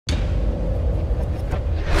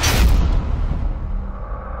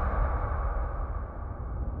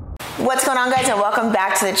What's going on, guys, and welcome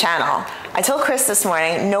back to the channel. I told Chris this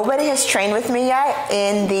morning, nobody has trained with me yet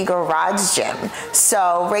in the garage gym.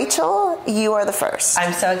 So Rachel, you are the first.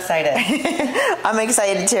 I'm so excited. I'm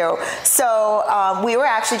excited too. So we were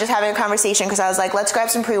actually just having a conversation because I was like, let's grab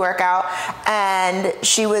some pre-workout. And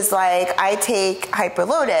she was like, I take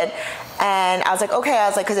Hyperloaded. And I was like, okay. I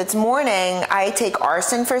was like, because it's morning, I take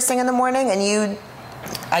Arson first thing in the morning, and you...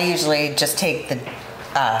 I usually just take the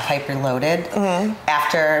Hyperloaded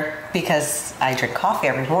after, because I drink coffee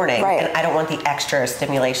every morning, right. And I don't want the extra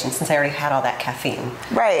stimulation since I already had all that caffeine.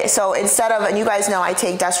 Right. So instead of, and you guys know I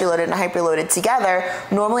take Dust Reloaded and Hyperloaded together.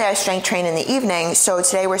 Normally I strength train in the evening. So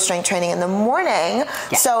today we're strength training in the morning.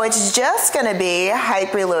 Yeah. So it's just going to be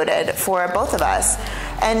Hyperloaded for both of us,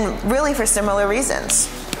 and really for similar reasons.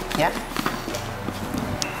 Yep.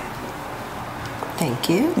 Thank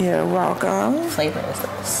you. You're welcome. What flavor is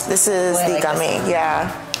this? This is the gummy.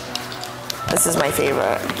 Yeah. This is my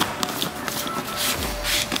favorite.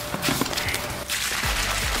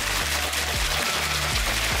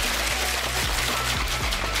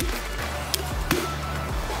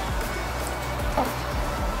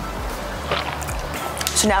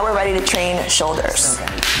 So now we're ready to train shoulders.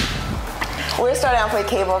 Okay. We're starting off with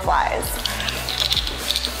cable flies.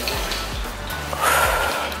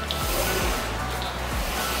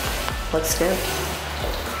 Looks good.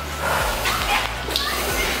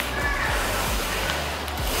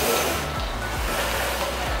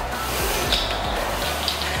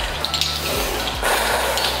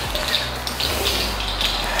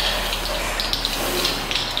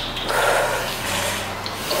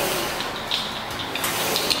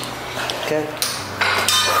 Good.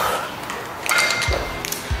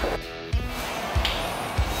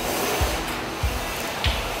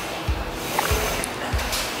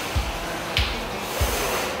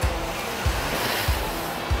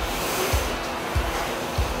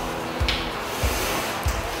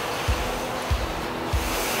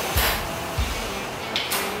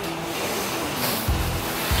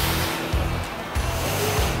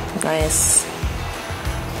 Nice.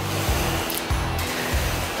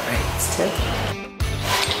 Alright, it's tip.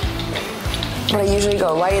 But I usually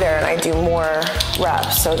go lighter and I do more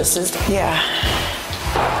reps. So this is, yeah.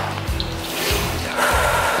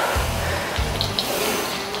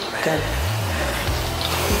 Good.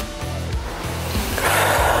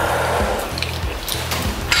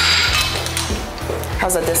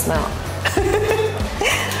 How's that dismount?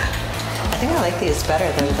 I think I like these better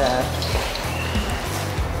than the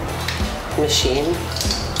machine.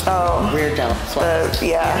 Oh. Rear delt.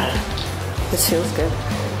 Yeah. This feels good.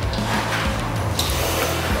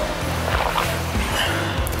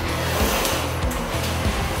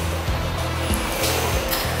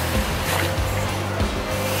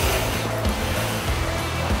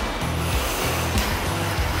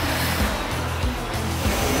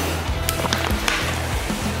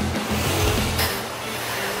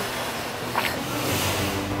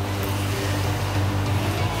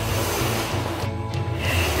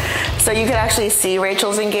 So you can actually see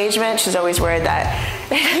Rachel's engagement. She's always worried that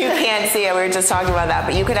you can't see it. We were just talking about that,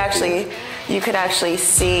 but you could actually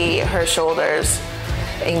see her shoulders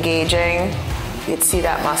engaging. You'd see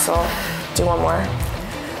that muscle. Do one more.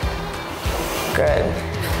 Good.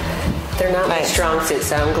 They're not my strong suit,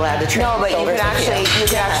 so I'm glad to train. No, but you can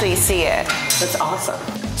actually see it. That's awesome.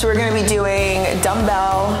 So we're going to be doing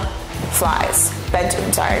dumbbell flies.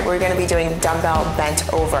 We're going to be doing dumbbell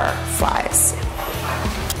bent over flies.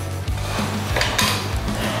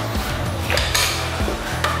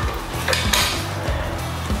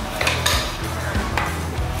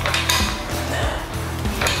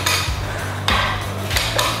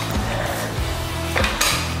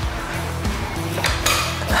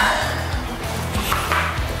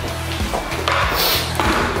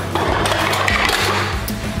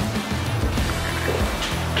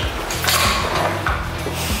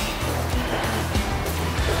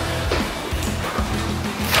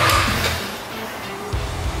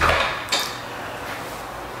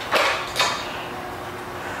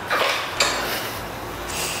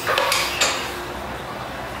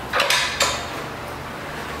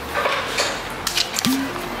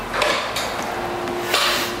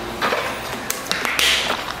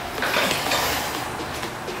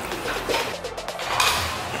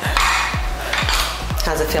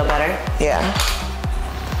 Does it feel better? Yeah.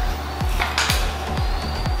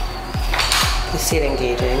 You see it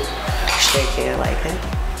engaging, shaking, I like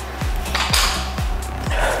it.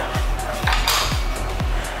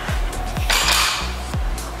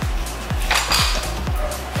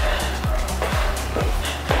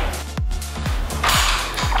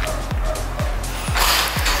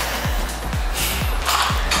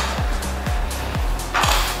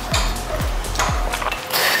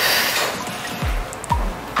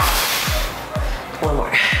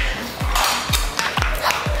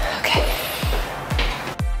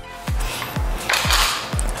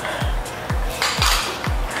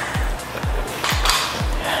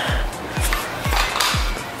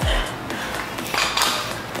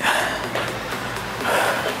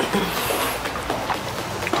 Yeah,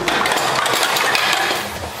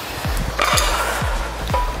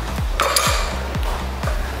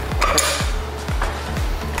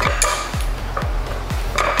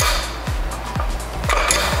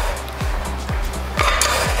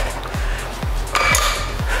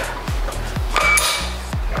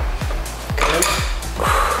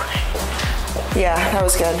 that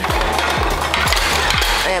was good.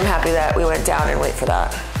 I am happy that we went down and wait for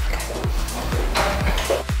that.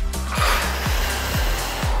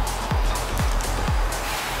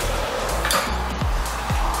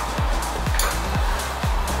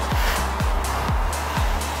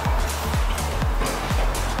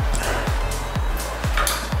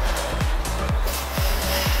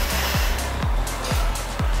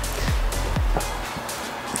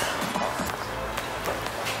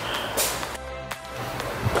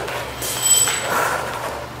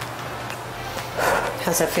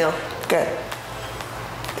 How's that feel? Good.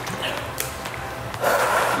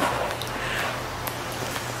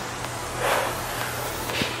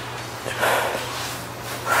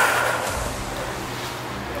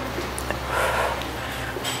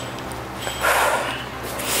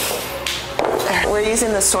 We're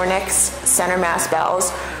using the Sornix center mass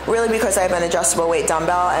bells, really because I have an adjustable weight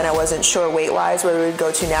dumbbell and I wasn't sure weight-wise where we would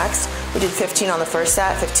go to next. We did 15 on the first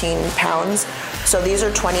set, 15 pounds. So these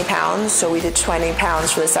are 20 pounds, so we did 20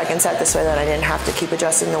 pounds for the second set, this way that I didn't have to keep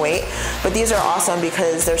adjusting the weight. But these are awesome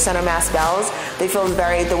because they're center mass bells. They feel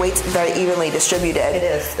the weight's very evenly distributed. It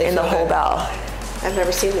is. In the whole bell. I've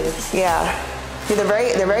never seen these. Yeah. They're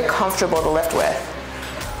very comfortable to lift with.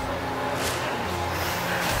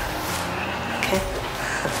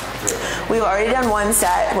 We've already done one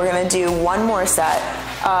set. We're gonna do one more set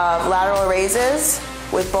of lateral raises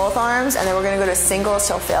with both arms, and then we're gonna go to singles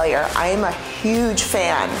till failure. I am a huge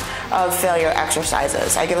fan of failure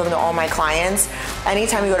exercises. I give them to all my clients.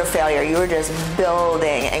 Anytime you go to failure, you are just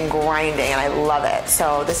building and grinding, and I love it.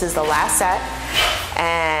 So this is the last set,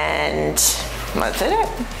 and that's it.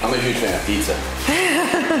 I'm a huge fan of pizza.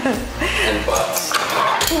 And butts.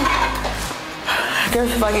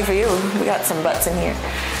 Good, lucky for you. We got some butts in here.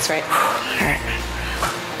 That's right. All right.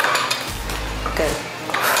 Good.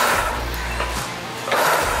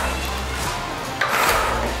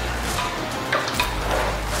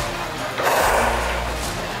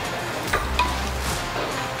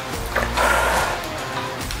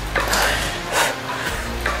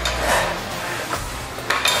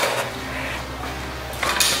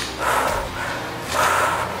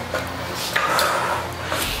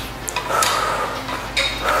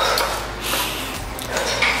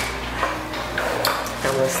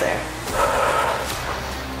 Almost there.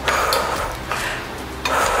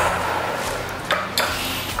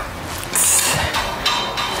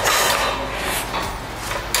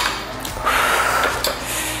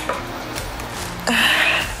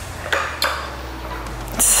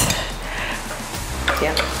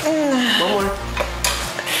 Yeah. One more.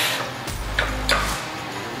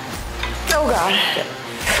 Oh God.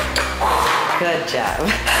 Good job.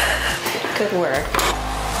 Good work.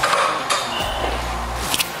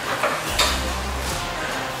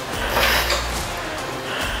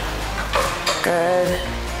 Good.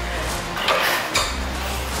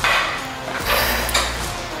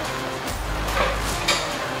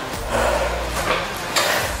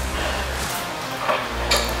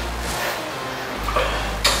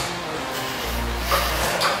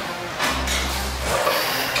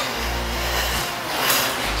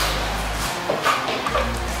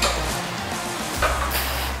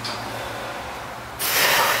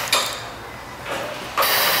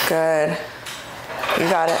 Good. You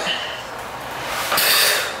got it.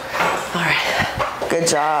 All right. Good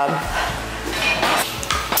job.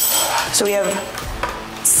 So we have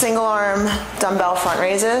single arm dumbbell front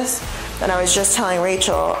raises. And I was just telling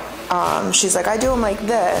Rachel, she's like, I do them like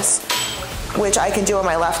this, which I can do on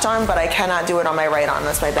my left arm, but I cannot do it on my right arm.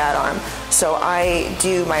 That's my bad arm. So I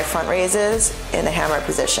do my front raises in the hammer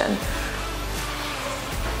position.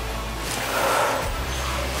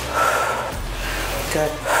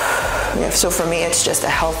 Good. Yeah, so for me, it's just a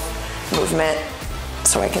health movement,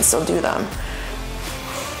 so I can still do them.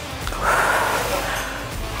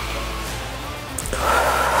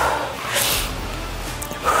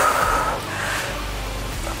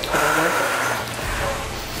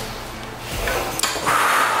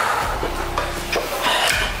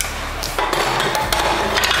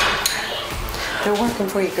 They're working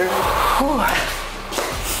for you, girl.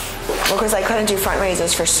 Well, because I couldn't do front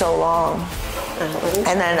raises for so long.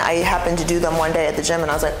 And then I happened to do them one day at the gym, and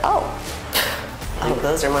I was like, oh. Oh,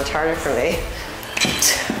 those are much harder for me.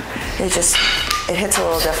 It hits a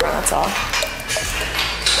little different, that's all.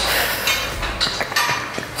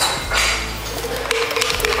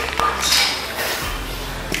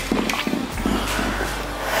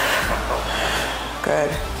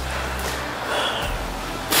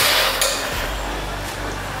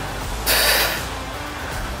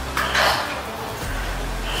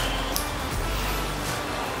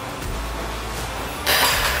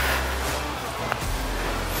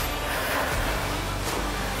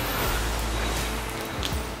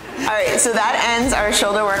 so that ends our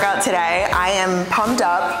shoulder workout today. I am pumped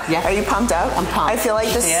up. Yeah. Are you pumped up? I'm pumped. I feel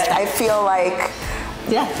like this. Yeah. I feel like.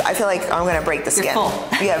 Yeah. I feel like I'm gonna break the skin. You're full.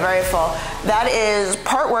 Yeah, very full. That is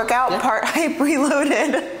part workout, part hype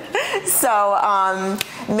reloaded. So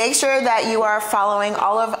make sure that you are following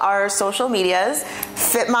all of our social medias.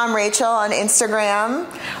 Fit Mom Rachel on Instagram.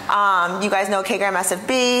 You guys know Kgram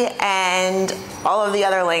SFB and all of the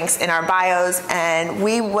other links in our bios. And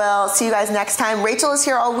we will see you guys next time. Rachel is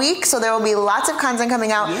here all week, so there will be lots of content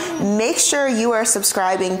coming out. Yeah. Make sure you are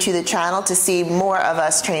subscribing to the channel to see more of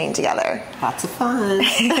us training together. Lots of fun.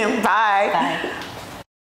 Bye. Bye.